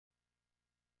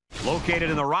Located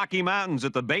in the Rocky Mountains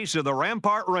at the base of the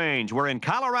Rampart Range, we're in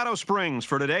Colorado Springs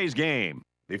for today's game.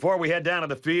 Before we head down to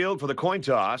the field for the coin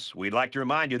toss, we'd like to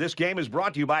remind you this game is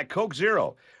brought to you by Coke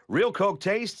Zero. Real Coke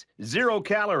taste, 0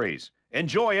 calories.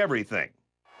 Enjoy everything.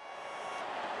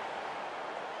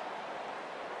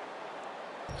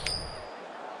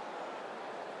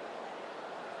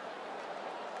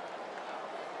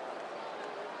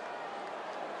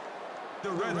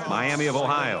 Miami of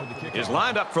Ohio is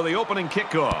lined up for the opening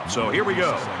kickoff. So here we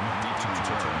go.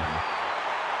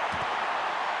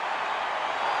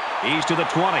 He's to the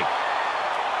 20.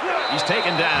 He's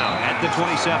taken down at the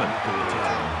 27.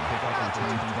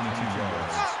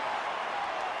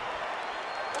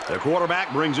 The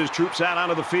quarterback brings his troops out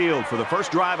onto the field for the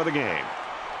first drive of the game.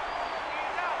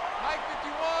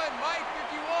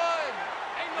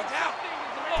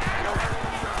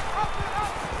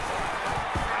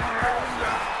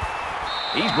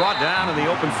 He's brought down in the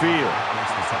open field.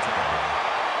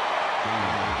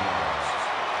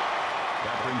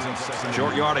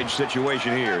 Short yardage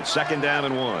situation here. It's 2nd down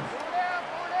and 1.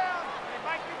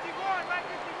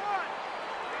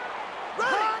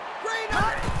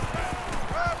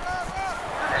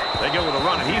 They go with a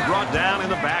run, and he's brought down in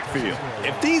the backfield.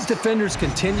 If these defenders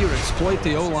continue to exploit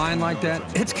the O-line like that,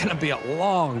 it's going to be a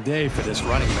long day for this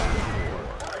running back.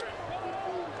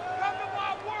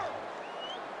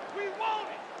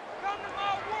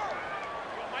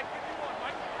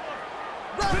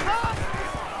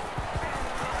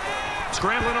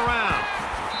 Scrambling around.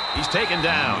 He's taken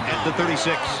down at the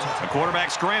 36. The quarterback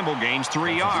scramble gains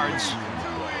 3 yards.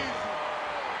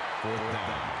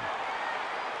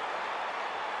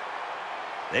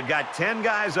 They've got 10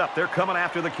 guys up. They're coming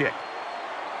after the kick.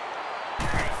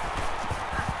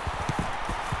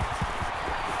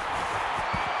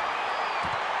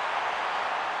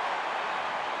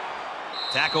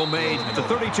 Tackle made at the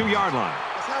 32-yard line.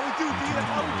 That's how we do, D. That's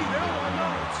how we do. They don't want to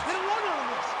know. They don't want to know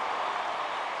this.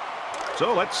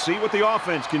 So let's see what the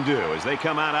offense can do as they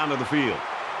come out onto the field.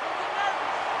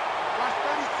 Watch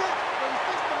 36.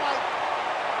 36 to Mike.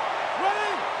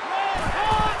 Ready?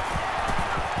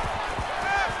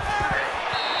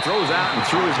 Throws out and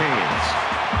through his hands.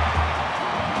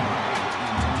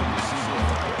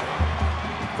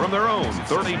 From their own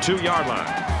 32-yard line.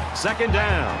 2nd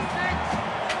down.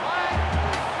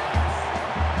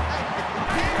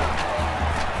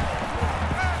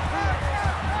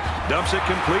 Dumps it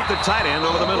complete, the tight end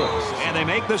over the middle. And they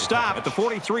make the stop at the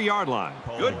 43-yard line.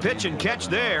 Good pitch and catch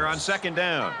there on 2nd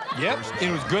down. Yep, it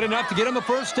was good enough to get him the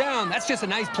first down. That's just a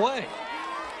nice play.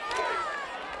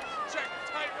 Check,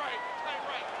 tight right.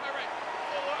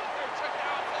 Full up there, check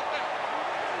out, full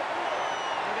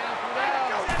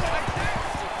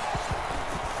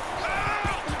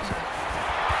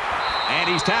And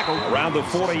he's tackled around the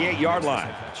 48-yard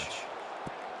line.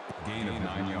 Gain of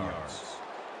 9 yards.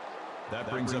 That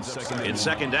brings up 2nd. It's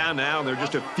 2nd down now, and they're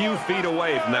just a few feet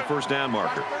away from that first down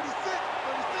marker. 36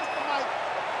 to Mike.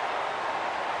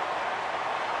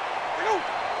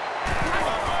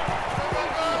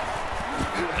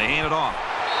 They hand it off.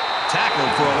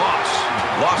 Tackled for a loss.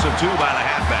 Loss of 2 by the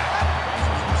halfback.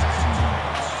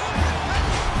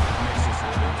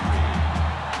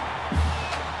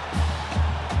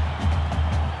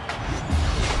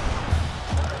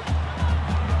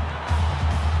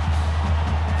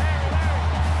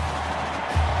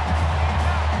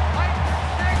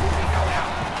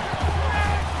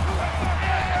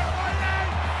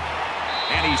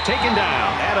 Taken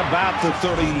down at about the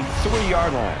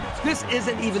 33-yard line. This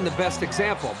isn't even the best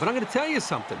example, but I'm going to tell you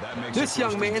something. This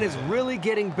young man is really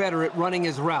getting better at running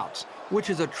his routes, which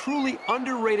is a truly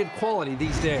underrated quality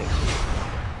these days.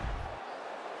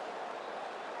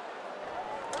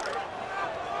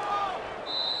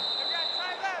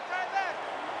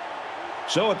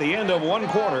 So at the end of 1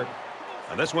 quarter,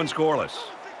 and this one scoreless.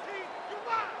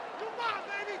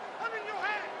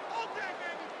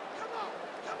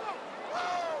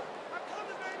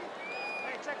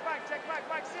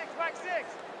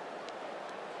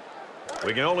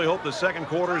 We can only hope the 2nd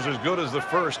quarter is as good as the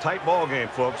first. Tight ball game,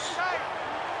 folks.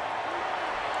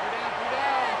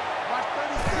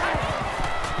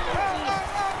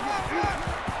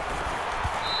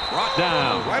 Brought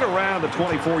down right around the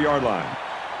 24-yard line.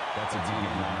 That's a D of 9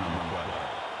 on the play.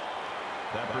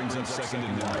 That brings up 2nd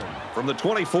and 1. From the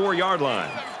 24-yard line,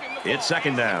 it's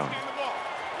 2nd down.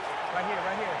 Right here.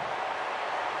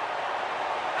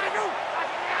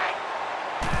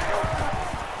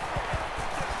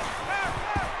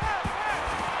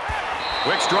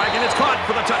 Quick strike, and it's caught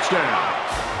for the touchdown.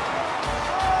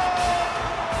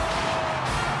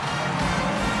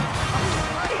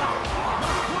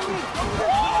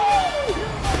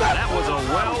 That was a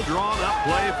well-drawn-up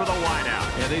play for the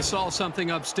wideout. Yeah, they saw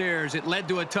something upstairs. It led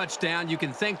to a touchdown. You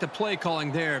can thank the play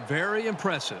calling there. Very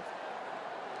impressive.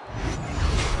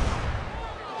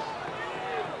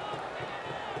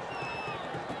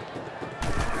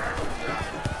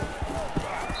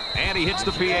 And he hits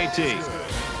the PAT.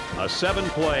 A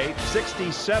 7-play,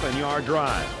 67-yard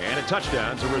drive. And a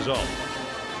touchdown's a result.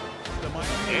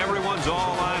 Everyone's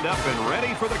all lined up and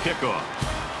ready for the kickoff.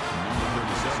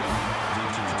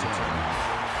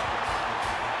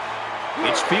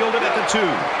 It's fielded at the 2.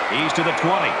 He's to the 20.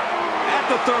 At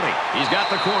the 30. He's got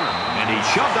the corner. And he's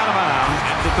shoved out of bounds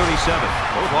at the 37.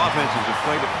 Both offenses have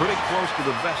played it pretty close to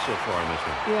the vest so far in this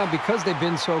one. Yeah, because they've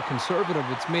been so conservative,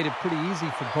 it's made it pretty easy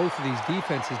for both of these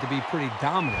defenses to be pretty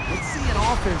dominant. Let's see an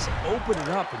offense open it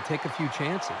up and take a few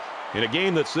chances. In a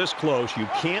game that's this close, you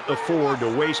can't afford to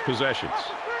waste possessions.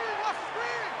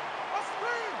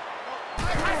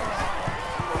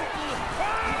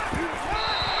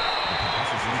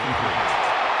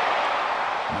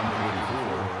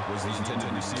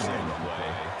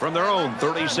 From their own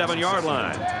 37-yard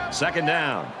line. Second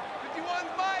down. 51,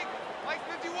 Mike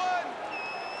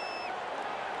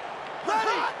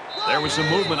 51. There was some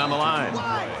movement on the line.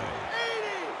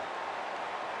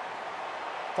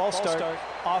 False start.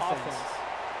 Offense.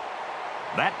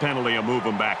 That penalty will move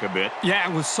them back a bit. Yeah,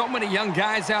 with so many young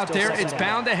guys out there, it's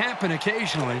bound to happen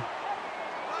occasionally.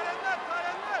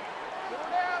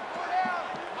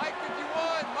 Mike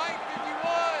 51, Mike 51.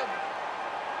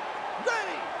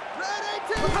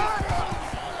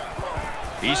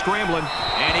 He's scrambling,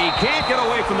 and he can't get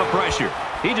away from the pressure.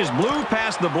 He just blew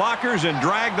past the blockers and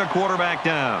dragged the quarterback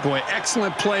down. Boy,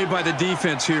 excellent play by the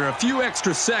defense here. A few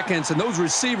extra seconds, and those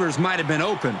receivers might have been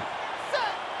open.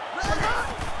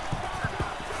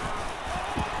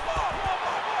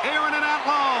 Airing it out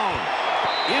long.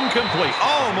 Incomplete.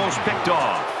 Almost picked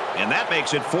off. And that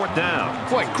makes it 4th down.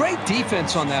 Boy, great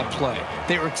defense on that play.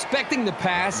 They were expecting the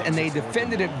pass, and they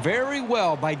defended it very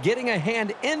well by getting a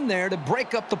hand in there to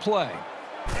break up the play.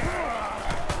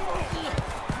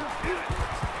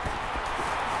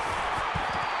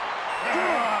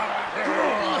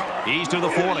 He's to the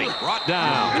 40. Brought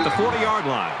down at the 40-yard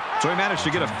line. So he managed to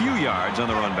get a few yards on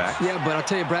the run back. Yeah, but I'll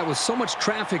tell you, Brad, with so much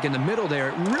traffic in the middle there,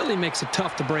 it really makes it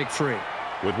tough to break free.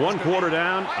 With one quarter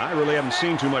down, I really haven't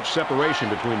seen too much separation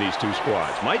between these two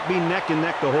squads. Might be neck and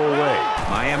neck the whole way.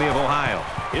 Miami of Ohio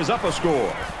is up a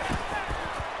score.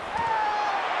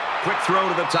 Quick throw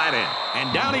to the tight end.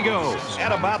 And down he goes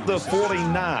at about the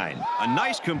 49. A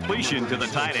nice completion to the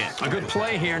tight end. A good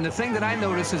play here, and the thing that I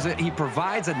notice is that he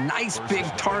provides a nice big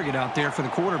target out there for the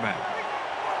quarterback.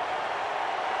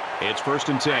 It's 1st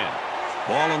and 10.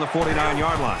 Ball on the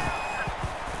 49-yard line.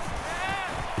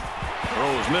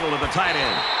 Throws middle to the tight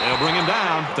end. They'll bring him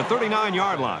down at the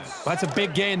 39-yard line. That's a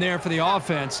big gain there for the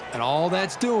offense, and all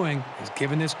that's doing is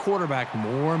giving this quarterback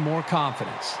more and more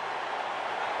confidence.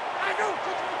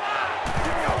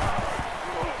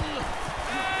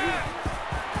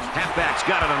 Halfback's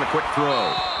got it on the quick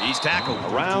throw. He's tackled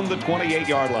around the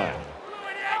 28-yard line.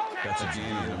 That's a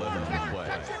gain of 11 on the play.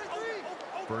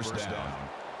 1st down.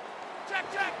 Check.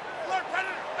 Alert,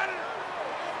 predator.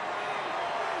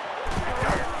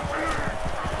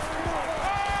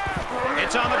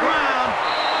 It's on the ground.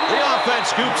 The offense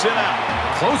scoops it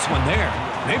out. Close one there.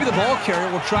 Maybe the ball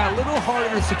carrier will try a little harder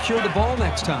to secure the ball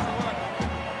next time.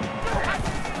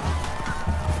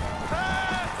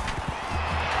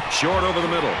 Short over the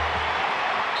middle.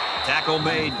 Tackle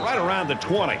made right around the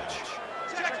 20.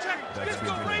 Check. That's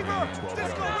Disco good. Raver. 12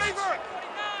 Disco yards. Raver.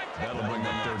 That'll bring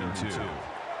up 3rd and 2.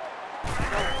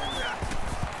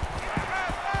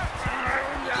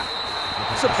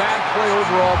 It's a bad play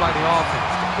overall by the offense.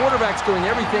 The quarterback's doing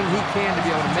everything he can to be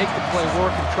able to make the play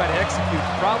work and try to execute.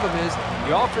 The problem is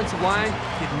the offensive line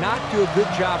did not do a good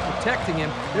job protecting him.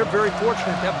 They're very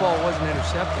fortunate that ball wasn't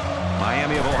intercepted.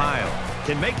 Miami of Ohio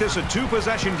can make this a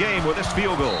 2-possession game with this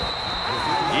field goal.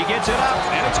 He gets it up,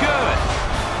 and it's good.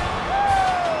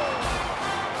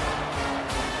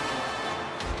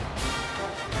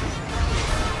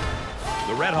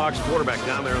 The RedHawks quarterback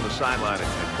down there on the sideline, and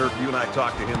Kirk, you and I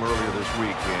talked to him earlier this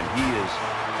week, and he is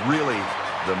really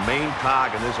the main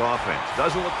cog in this offense.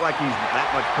 Doesn't look like he's that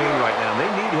much pain right now. They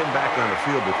need him back on the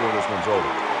field before this one's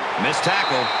over. Missed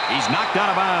tackle. He's knocked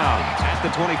out of bounds at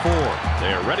the 24.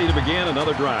 They're ready to begin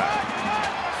another drive.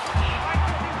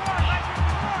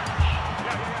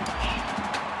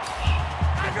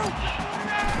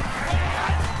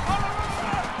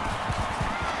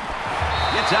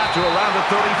 Gets out to around the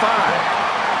 35.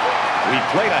 We've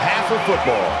played a half of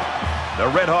football. The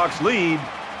RedHawks lead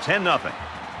 10-0.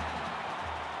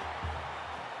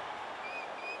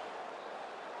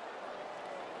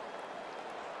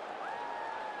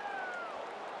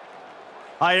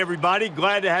 Hi, everybody.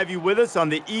 Glad to have you with us on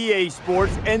the EA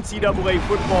Sports NCAA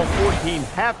Football 14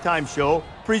 halftime show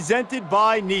presented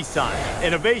by Nissan.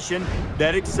 Innovation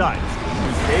that excites.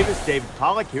 Bruce Davis, David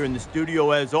Pollack here in the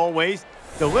studio as always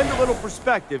to lend a little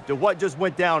perspective to what just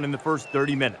went down in the first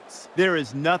 30 minutes. There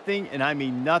is nothing, and I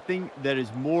mean nothing, that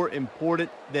is more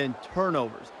important than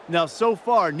turnovers. Now, so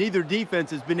far, neither defense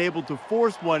has been able to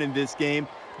force one in this game,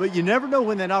 but you never know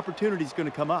when that opportunity is going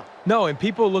to come up. No, and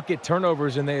people look at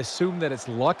turnovers and they assume that it's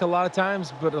luck a lot of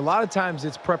times, but a lot of times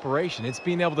it's preparation. It's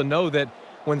being able to know that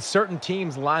when certain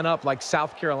teams line up like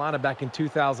South Carolina back in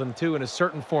 2002 in a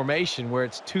certain formation where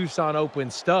it's Tucson open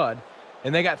stud,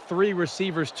 and they got 3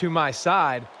 receivers to my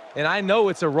side, and I know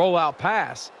it's a rollout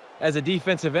pass. As a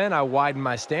defensive end, I widened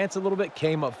my stance a little bit,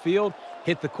 came upfield,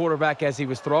 hit the quarterback as he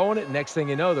was throwing it. Next thing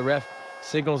you know, the ref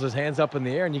signals his hands up in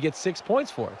the air, and you get 6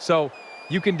 points for it. So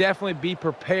you can definitely be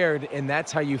prepared, and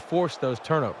that's how you force those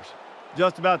turnovers.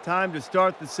 Just about time to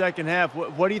start the second half.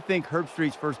 What do you think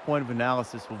Herbstreit's first point of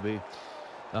analysis will be?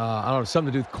 I don't know,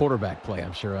 something to do with quarterback play,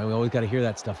 I'm sure. We always got to hear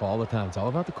that stuff all the time. It's all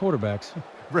about the quarterbacks.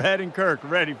 Brad and Kirk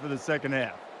ready for the second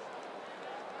half.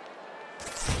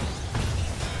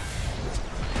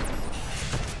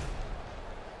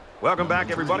 Welcome back,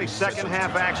 everybody. Second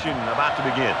half action about to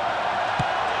begin.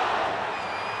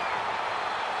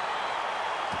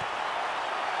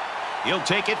 He'll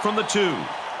take it from the 2.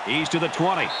 He's to the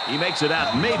 20. He makes it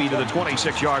out maybe to the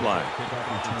 26-yard line.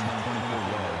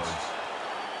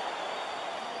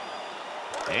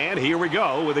 And here we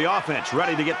go with the offense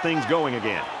ready to get things going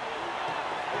again.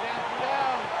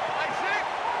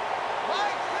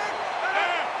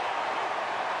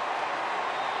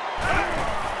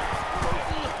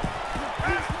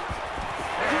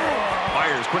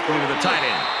 Fires quickly to the tight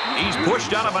end. He's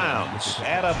pushed out of bounds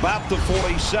at about the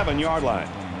 47-yard line.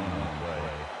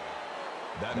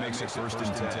 That makes it first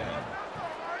and 10.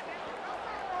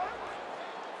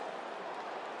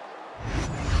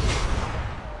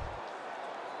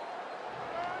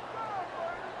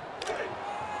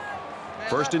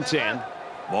 First and 10.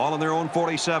 Ball on their own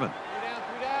 47. Three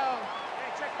down.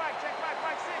 Hey, check back,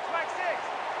 back 6.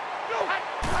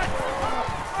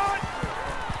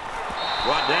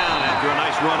 Brought down after a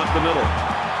nice run up the middle.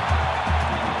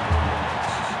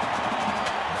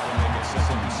 That'll make it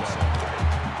second and 7.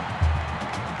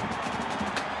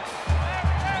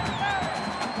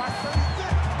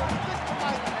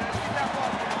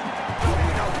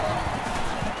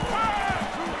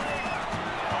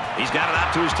 He's got it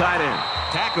out to his tight end.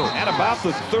 Tackle at about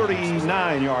the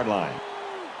 39-yard line.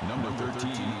 Number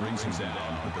 13 brings him down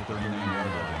at the 39-yard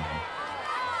line.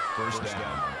 First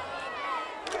down.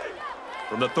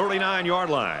 From the 39-yard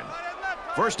line.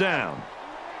 First down.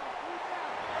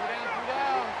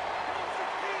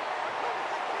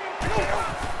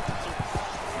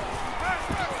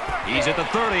 He's at the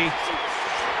 30.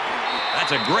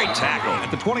 That's a great tackle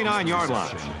at the 29-yard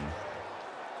line.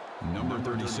 Number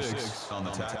 36 on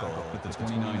the tackle at the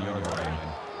 29-yard line.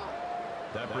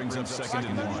 That brings up second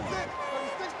and 1.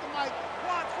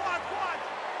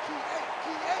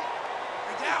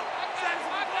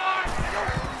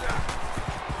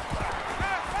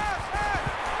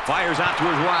 Fires out to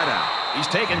his wideout. He's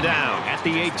taken down at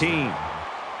the 18.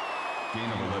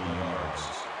 Gain of 11 yards.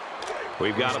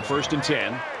 We've got a first and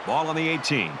 10. Ball on the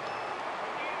 18.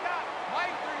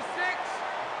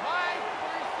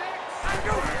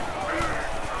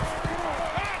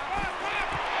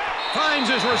 Finds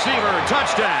his receiver.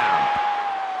 Touchdown.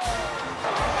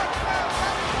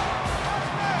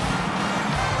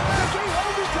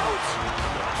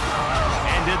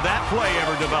 And did that play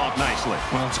ever develop nicely?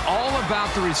 Well, it's all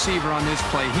about the receiver on this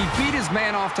play. He beat his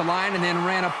man off the line and then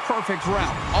ran a perfect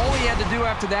route. All he had to do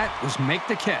after that was make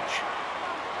the catch.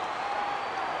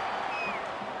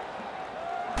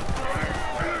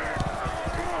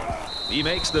 He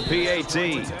makes the PAT.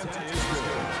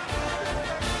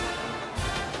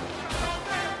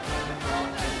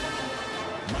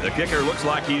 The kicker looks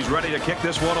like he's ready to kick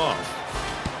this one off.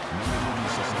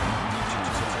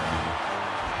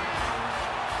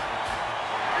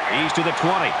 He's to the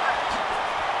 20.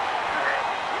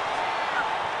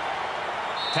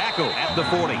 Tackle at the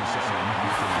 40.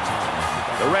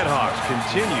 The RedHawks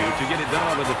continue to get it done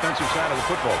on the defensive side of the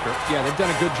football, Kirk. Yeah, they've done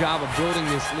a good job of building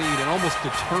this lead and almost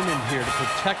determined here to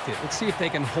protect it. Let's see if they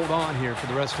can hold on here for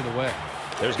the rest of the way.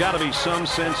 There's got to be some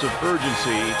sense of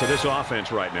urgency to this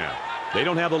offense right now. They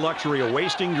don't have the luxury of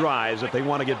wasting drives if they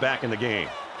want to get back in the game.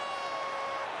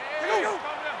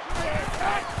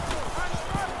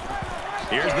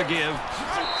 Here's the give.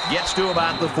 Gets to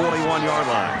about the 41-yard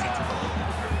line.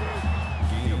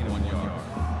 Gain of 1 yard.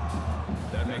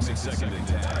 That makes it second and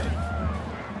 10.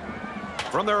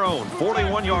 from their own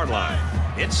 41-yard line.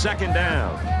 It's second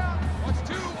down. Watch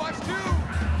two, watch two.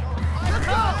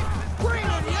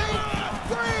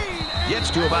 Gets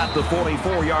to about the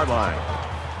 44-yard line.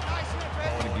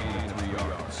 Gain 3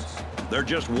 yards. They're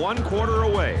just one quarter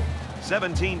away.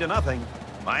 17-0,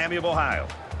 Miami of Ohio.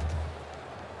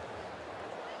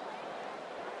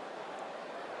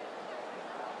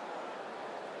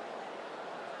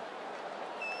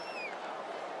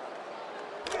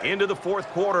 Into the fourth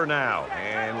quarter now,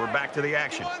 and we're back to the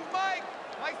action. Mike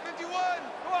 51.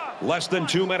 Go on. Less than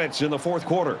 2 minutes in the fourth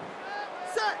quarter.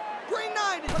 Set. Green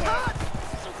 9. Cut.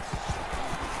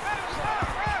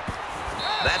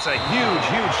 That's a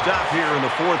huge stop here in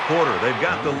the fourth quarter. They've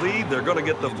got the lead. They're going to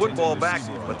get the football back,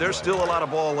 but there's still a lot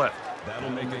of ball left. That'll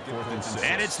make it 4th and 6.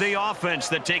 And it's the offense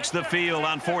that takes the field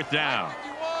on fourth down.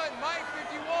 51. Mike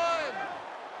 51.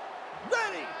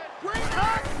 Ready. Green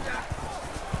hot.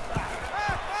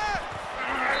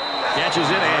 Catches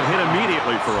it and hit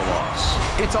immediately for a loss.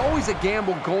 It's always a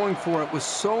gamble going for it with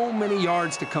so many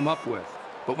yards to come up with.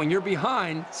 But when you're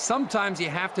behind, sometimes you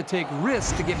have to take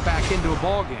risks to get back into a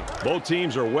ball game. Both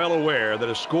teams are well aware that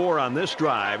a score on this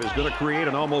drive is going to create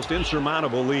an almost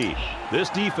insurmountable lead. This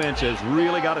defense has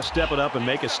really got to step it up and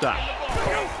make a stop.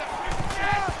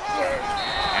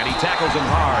 And he tackles him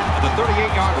hard at the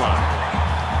 38-yard line.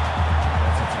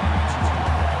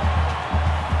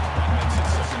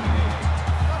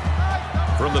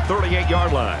 From the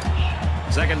 38-yard line,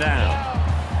 second down.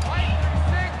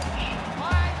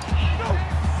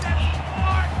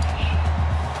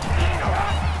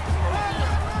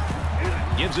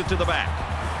 Gives it to the back.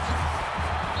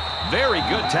 Very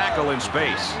good tackle in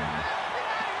space.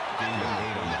 Gain of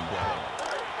 8 on the play.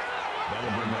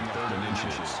 That'll bring up 3rd and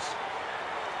inches.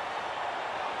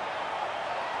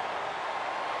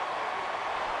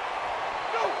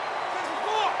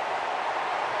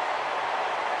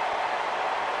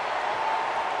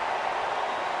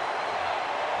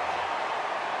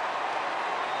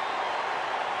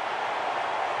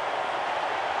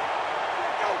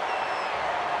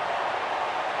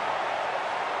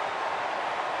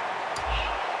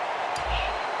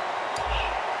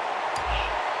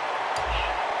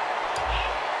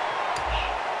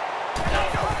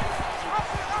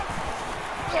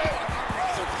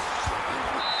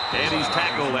 And he's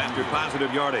tackled after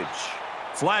positive yardage.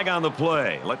 Flag on the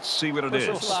play. Let's see what it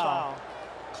is. Foul.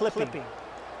 Clipping.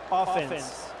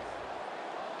 Offense.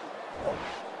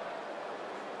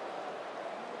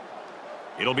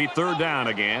 It'll be third down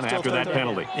again after that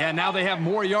penalty. Yeah, now they have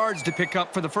more yards to pick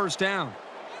up for the first down.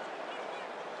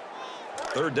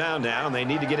 Third down now, and they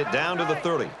need to get it down to the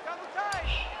 30.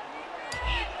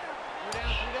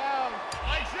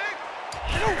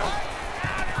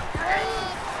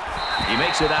 He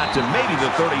makes it out to maybe the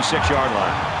 36-yard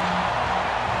line.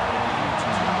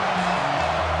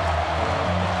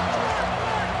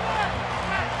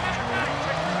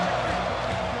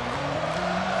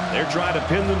 They're trying to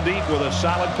pin them deep with a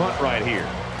solid punt right here.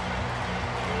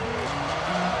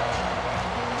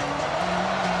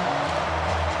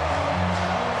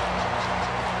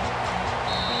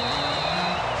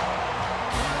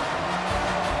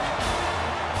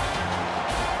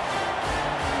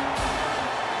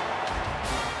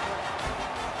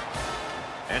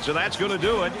 And so that's going to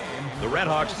do it. The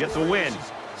RedHawks get the win,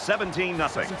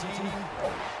 17-0.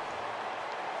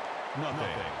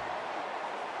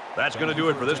 That's going to do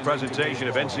it for this presentation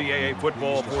of NCAA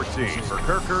Football 14. For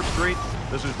Kirk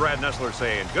Herbstreit, this is Brad Nessler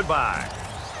saying goodbye.